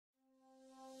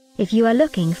If you are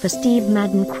looking for Steve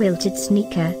Madden Quilted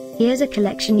sneaker, here's a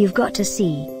collection you've got to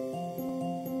see.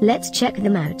 Let's check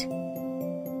them out.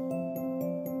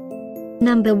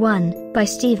 Number 1, by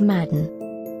Steve Madden.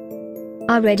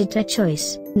 Our editor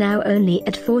choice, now only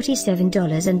at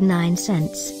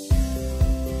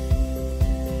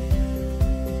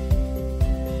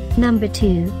 $47.09. Number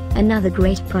 2, another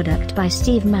great product by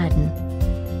Steve Madden.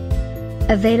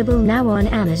 Available now on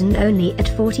Amazon only at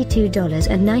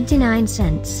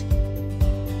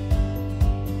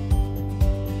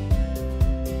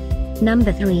 $42.99.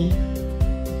 Number 3.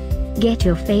 Get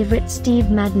your favorite Steve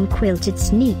Madden Quilted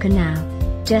sneaker now.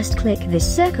 Just click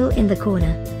this circle in the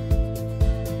corner.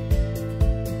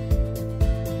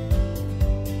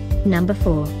 Number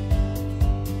 4.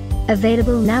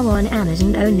 Available now on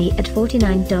Amazon only at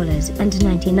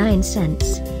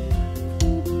 $49.99.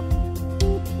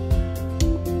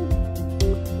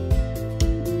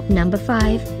 Number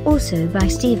 5, also by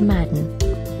Steve Madden.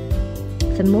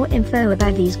 For more info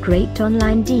about these great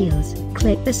online deals,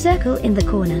 click the circle in the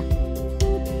corner.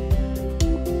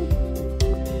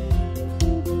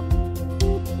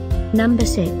 Number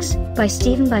 6, by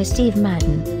Steve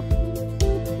Madden.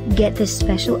 Get this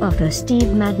special offer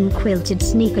Steve Madden Quilted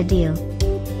sneaker deal.